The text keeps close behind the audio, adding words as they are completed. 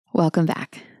Welcome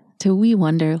back to We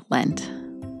Wonder Lent.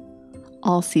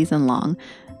 All season long,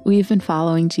 we've been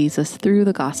following Jesus through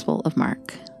the Gospel of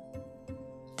Mark.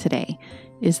 Today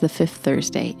is the fifth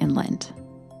Thursday in Lent.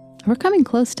 We're coming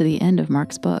close to the end of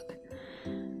Mark's book.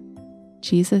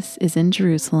 Jesus is in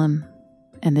Jerusalem,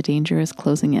 and the danger is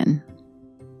closing in.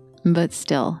 But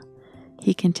still,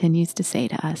 he continues to say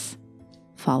to us,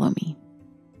 "Follow me."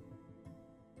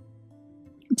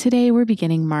 Today we're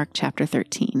beginning Mark chapter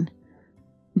 13.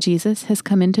 Jesus has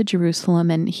come into Jerusalem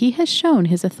and he has shown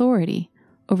his authority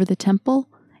over the temple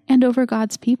and over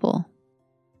God's people.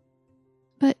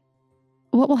 But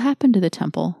what will happen to the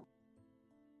temple?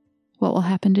 What will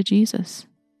happen to Jesus?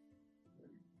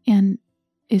 And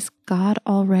is God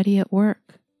already at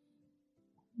work,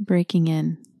 breaking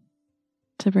in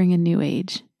to bring a new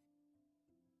age?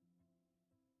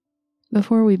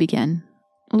 Before we begin,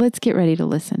 let's get ready to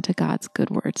listen to God's good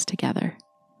words together.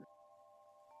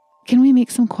 Can we make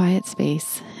some quiet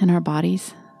space in our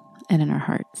bodies and in our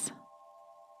hearts?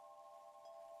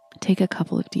 Take a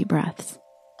couple of deep breaths.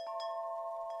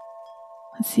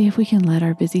 Let's see if we can let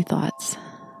our busy thoughts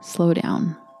slow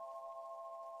down.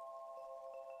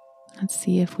 Let's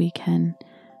see if we can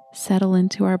settle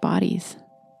into our bodies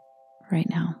right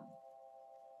now.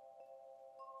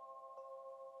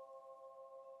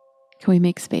 Can we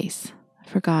make space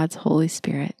for God's Holy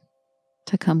Spirit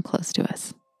to come close to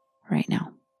us right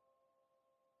now?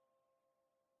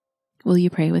 Will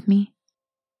you pray with me?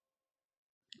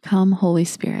 Come, Holy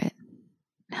Spirit,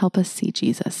 help us see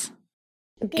Jesus.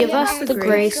 Give us the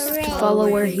grace to follow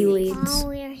where he leads.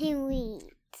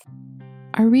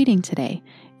 Our reading today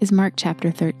is Mark chapter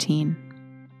 13,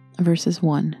 verses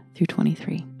 1 through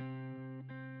 23.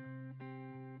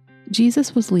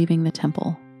 Jesus was leaving the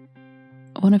temple.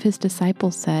 One of his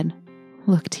disciples said,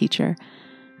 "Look, teacher,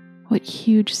 what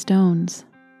huge stones!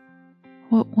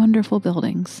 What wonderful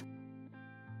buildings!"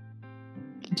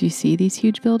 "Do you see these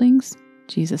huge buildings?"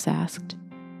 Jesus asked.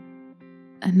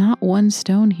 "And not one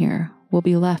stone here will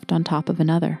be left on top of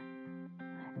another.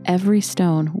 Every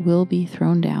stone will be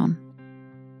thrown down."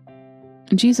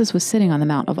 Jesus was sitting on the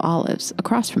Mount of Olives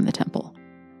across from the temple.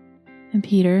 And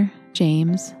Peter,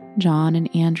 James, John,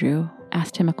 and Andrew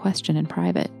asked him a question in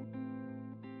private.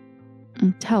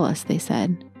 "Tell us," they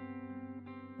said,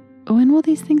 "when will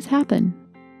these things happen?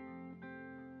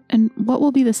 And what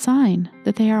will be the sign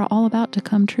that they are all about to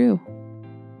come true?"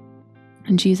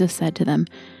 And Jesus said to them,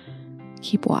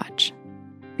 "Keep watch.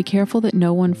 Be careful that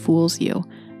no one fools you.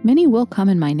 Many will come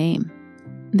in my name.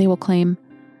 They will claim,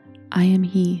 'I am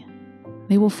he.'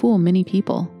 They will fool many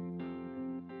people.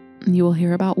 You will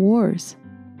hear about wars.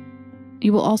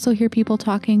 You will also hear people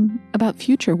talking about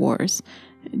future wars.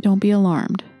 Don't be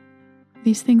alarmed.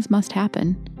 These things must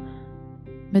happen,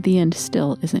 but the end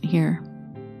still isn't here.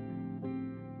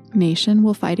 Nation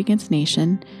will fight against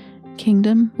nation.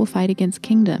 Kingdom will fight against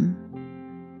kingdom.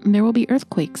 There will be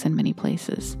earthquakes in many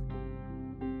places.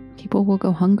 People will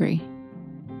go hungry.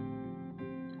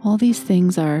 All these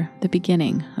things are the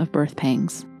beginning of birth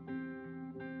pangs.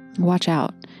 Watch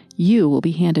out. You will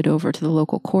be handed over to the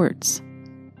local courts.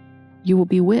 You will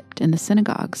be whipped in the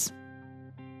synagogues.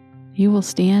 You will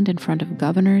stand in front of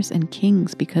governors and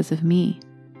kings because of me.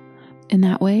 In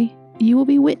that way, you will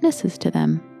be witnesses to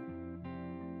them.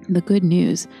 The good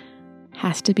news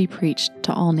has to be preached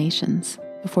to all nations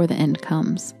before the end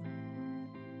comes.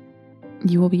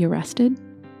 You will be arrested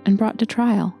and brought to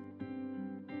trial.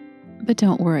 But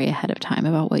don't worry ahead of time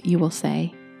about what you will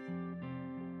say.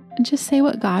 Just say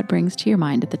what God brings to your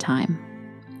mind at the time.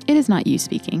 It is not you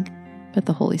speaking, but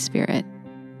the Holy Spirit.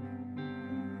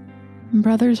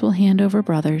 Brothers will hand over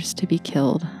brothers to be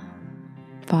killed.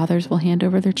 Fathers will hand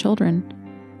over their children.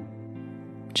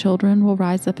 Children will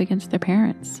rise up against their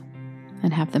parents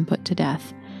and have them put to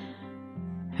death.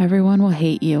 Everyone will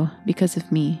hate you because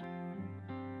of me.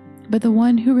 But the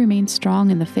one who remains strong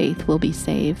in the faith will be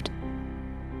saved.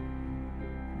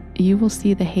 You will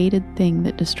see the hated thing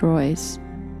that destroys,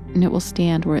 and it will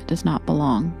stand where it does not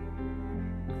belong.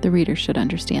 The reader should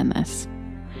understand this.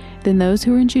 Then those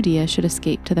who are in Judea should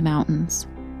escape to the mountains.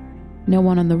 No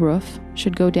one on the roof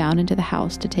should go down into the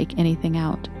house to take anything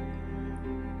out.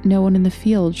 No one in the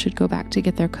field should go back to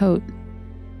get their coat.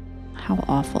 How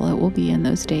awful it will be in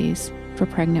those days for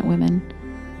pregnant women.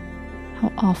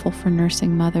 How awful for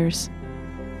nursing mothers.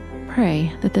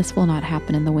 Pray that this will not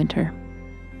happen in the winter.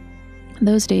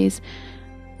 Those days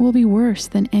will be worse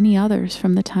than any others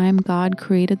from the time God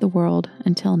created the world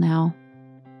until now.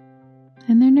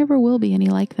 And there never will be any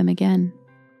like them again.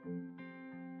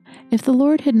 If the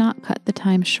Lord had not cut the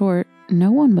time short,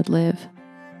 no one would live.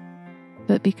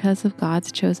 But because of God's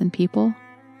chosen people,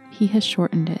 he has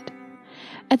shortened it.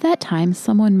 At that time,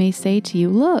 someone may say to you,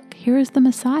 "Look, here is the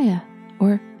Messiah,"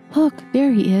 or "Look,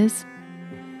 there he is."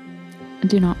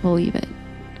 Do not believe it.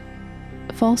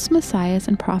 False messiahs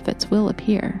and prophets will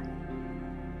appear.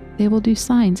 They will do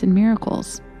signs and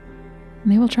miracles.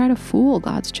 And they will try to fool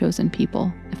God's chosen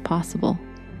people, if possible.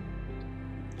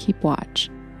 Keep watch.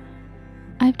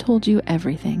 I've told you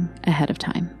everything ahead of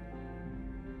time.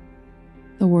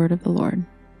 The word of the Lord.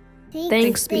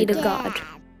 Thanks be to God.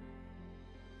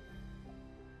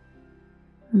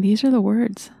 These are the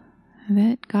words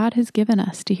that God has given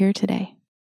us to hear today.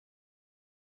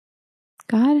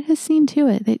 God has seen to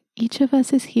it that each of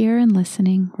us is here and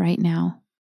listening right now.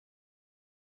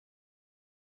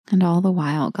 And all the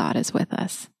while, God is with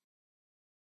us,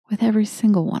 with every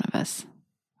single one of us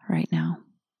right now.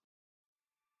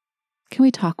 Can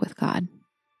we talk with God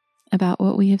about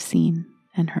what we have seen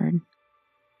and heard?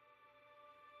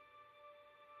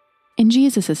 In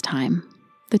Jesus' time,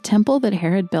 the temple that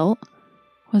Herod built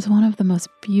was one of the most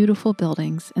beautiful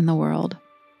buildings in the world.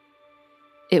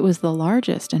 It was the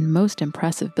largest and most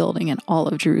impressive building in all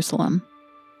of Jerusalem.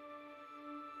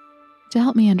 To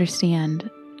help me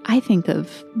understand, I think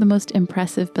of the most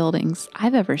impressive buildings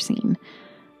I've ever seen.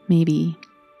 Maybe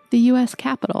the U.S.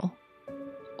 Capitol,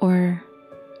 or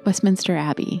Westminster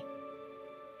Abbey,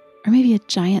 or maybe a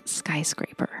giant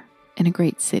skyscraper in a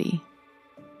great city.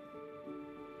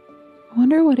 I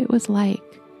wonder what it was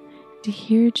like to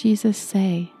hear Jesus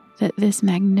say that this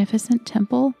magnificent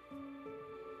temple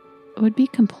would be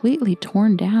completely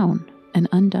torn down and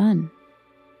undone.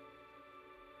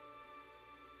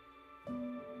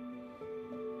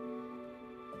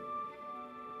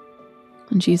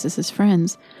 And Jesus'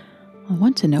 friends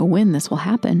want to know when this will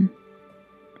happen.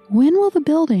 When will the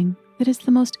building that is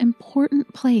the most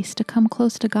important place to come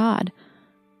close to God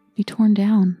be torn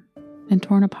down and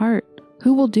torn apart?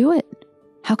 Who will do it?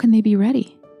 How can they be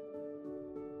ready?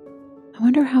 I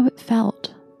wonder how it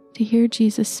felt to hear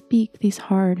Jesus speak these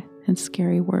hard and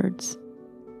scary words.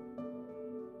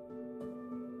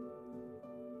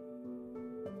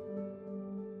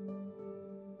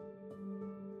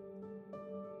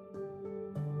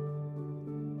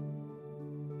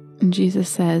 And Jesus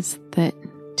says that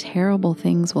terrible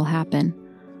things will happen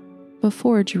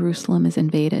before Jerusalem is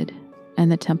invaded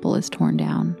and the temple is torn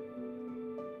down.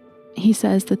 He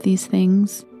says that these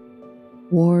things,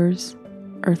 wars,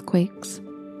 earthquakes,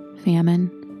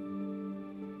 famine,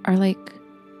 are like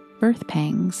birth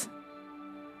pangs.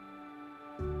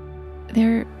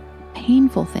 They're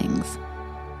painful things,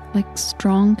 like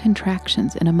strong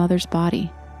contractions in a mother's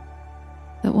body,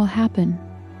 that will happen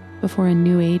before a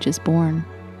new age is born.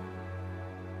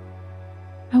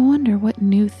 I wonder what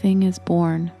new thing is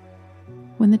born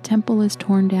when the temple is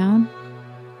torn down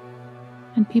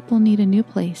and people need a new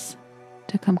place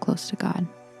to come close to God.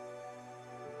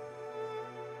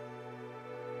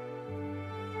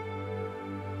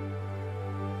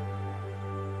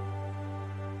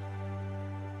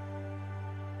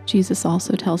 Jesus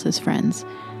also tells his friends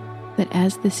that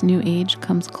as this new age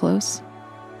comes close,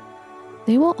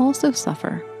 they will also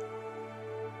suffer.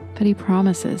 But he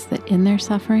promises that in their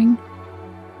suffering,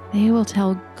 they will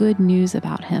tell good news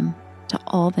about him to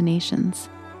all the nations.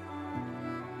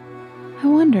 I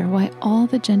wonder why all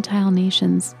the Gentile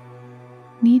nations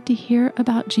need to hear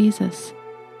about Jesus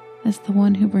as the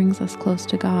one who brings us close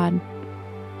to God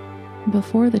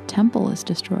before the temple is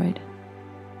destroyed.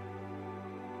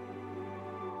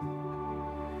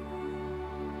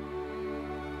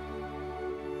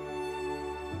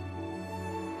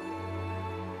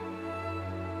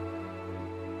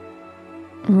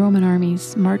 Roman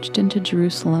armies marched into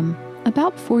Jerusalem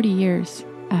about 40 years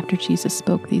after Jesus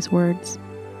spoke these words.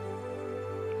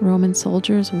 Roman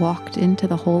soldiers walked into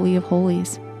the Holy of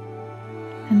Holies,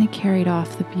 and they carried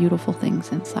off the beautiful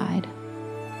things inside.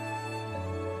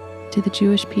 To the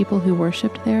Jewish people who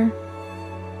worshipped there,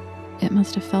 it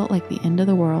must have felt like the end of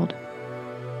the world.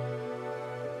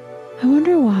 I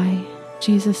wonder why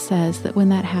Jesus says that when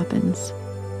that happens,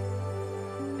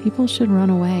 people should run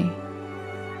away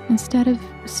instead of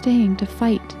staying to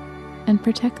fight and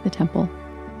protect the temple.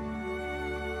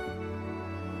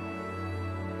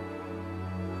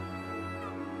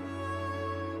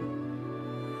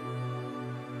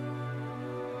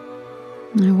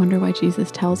 I wonder why Jesus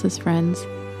tells his friends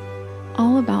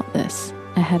all about this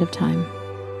ahead of time.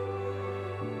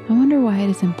 I wonder why it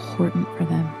is important for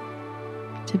them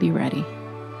to be ready.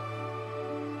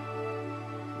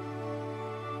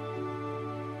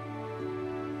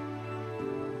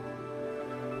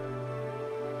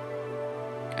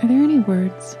 Are there any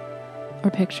words or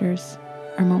pictures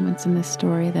or moments in this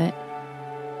story that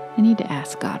I need to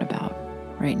ask God about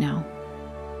right now?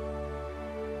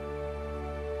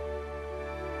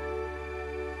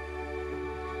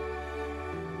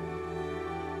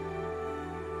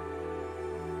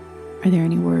 Are there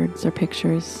any words or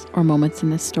pictures or moments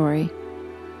in this story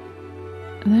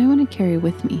that I want to carry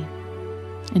with me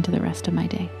into the rest of my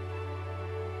day?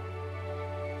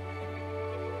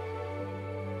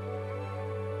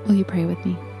 Will you pray with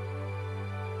me?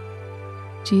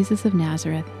 Jesus of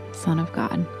Nazareth, Son of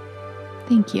God,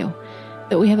 thank you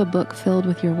that we have a book filled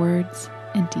with your words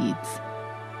and deeds.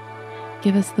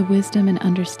 Give us the wisdom and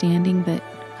understanding that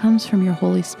comes from your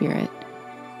Holy Spirit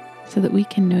so that we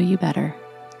can know you better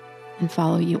and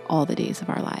follow you all the days of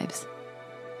our lives.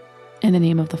 In the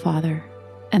name of the Father,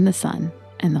 and the Son,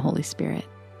 and the Holy Spirit.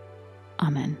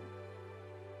 Amen.